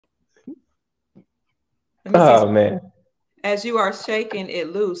Let me see. Oh man. As you are shaking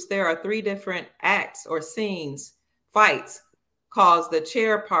it loose, there are three different acts or scenes, fights, cause the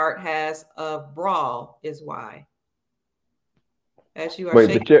chair part has of brawl is why. As you are Wait,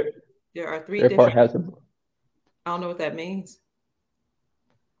 the shaking, chair, there are three chair part different, has a. I don't know what that means.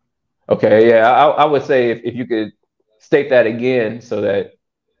 Okay, yeah, I would say if you could state that again so that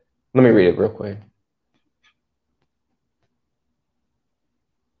let me read it real quick.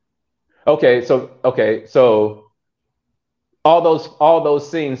 Okay, so all those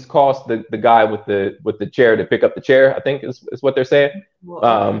scenes cost the guy with the chair to pick up the chair, I think is what they're saying. Well, okay.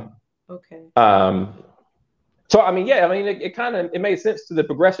 Um, Okay. um, so I mean, yeah, I mean it kind of it made sense to the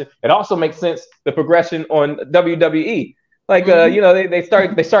progression. It also makes sense the progression on WWE. Like Mhm.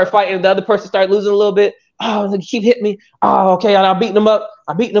 they start fighting, the other person start losing a little bit. Oh, they keep hitting me. Oh, okay, and I'm beating them up.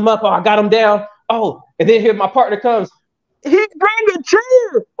 I'm beating them up. Oh, I got him down. Oh, and then here my partner comes. He bring a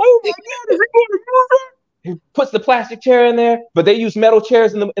chair. Oh my God, is he going to use it? He puts the plastic chair in there, but they use metal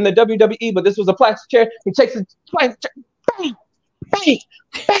chairs in the WWE. But this was a plastic chair. He takes the plastic chair, bang, bang,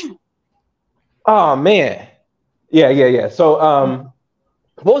 bang. Oh man, yeah. So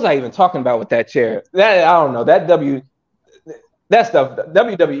what was I even talking about with that chair? That I don't know. That stuff.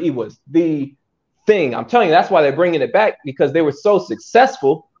 WWE was the thing. I'm telling you, that's why they're bringing it back because they were so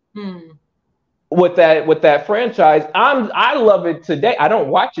successful Hmm. with that franchise. I love it today. I don't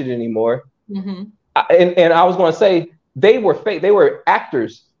watch it anymore. Mhm. And I was going to say they were fake. They were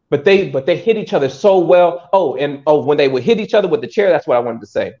actors, but they hit each other so well. Oh, when they would hit each other with the chair, that's what I wanted to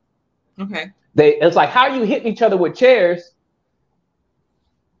say. Okay. It's like how you hitting each other with chairs.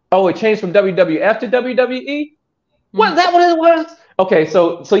 Oh, it changed from WWF to WWE. Was Mhm. that what it was? Okay,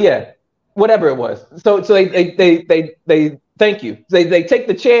 so yeah, whatever it was. So they thank you. They take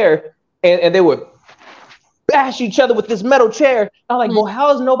the chair and they would bash each other with this metal chair. I'm like, Mhm. well,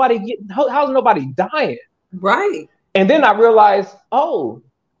 how's nobody dying? Right. And then I realized, oh,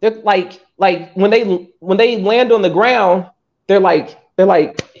 they're like when they land on the ground, they're like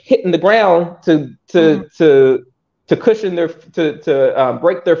hitting the ground Mhm. to cushion to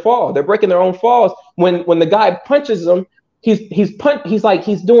break their fall. They're breaking their own falls. When the guy punches them, he's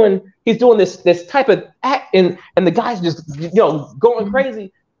doing this type of act, and the guy's just going Mhm.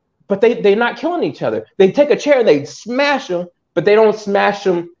 crazy. But they're not killing each other. They take a chair and they smash them, but they don't smash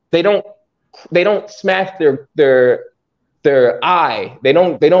them. They don't smash their eye. They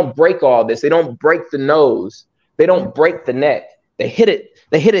don't break all this. They don't break the nose. They Mhm. don't break the neck. They hit it.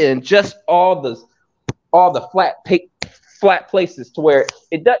 They hit it in just all the flat places to where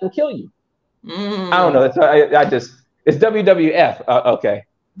it doesn't kill you. I don't Mm. know. It's WWF. Okay,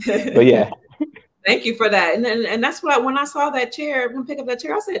 but yeah. Thank you for that. And that's what when I saw that chair, when pick up that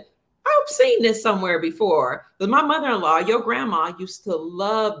chair, I said, I've seen this somewhere before. But my mother-in-law, your grandma, used to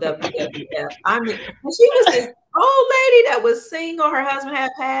love WWF. I mean, and she was this old lady that was single. Her husband had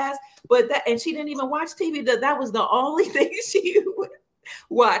passed, but that and she didn't even watch TV. That was the only thing she would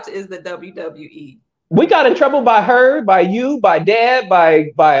watch is the WWE. We got in trouble by her, by you, by dad,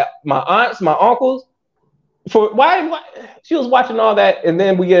 by my aunts, my uncles. For why she was watching all that, and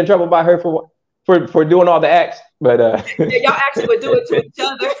then we get in trouble by her for doing all the acts. But Yeah, y'all actually would do it to each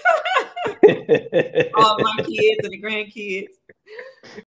other. All my kids and the grandkids.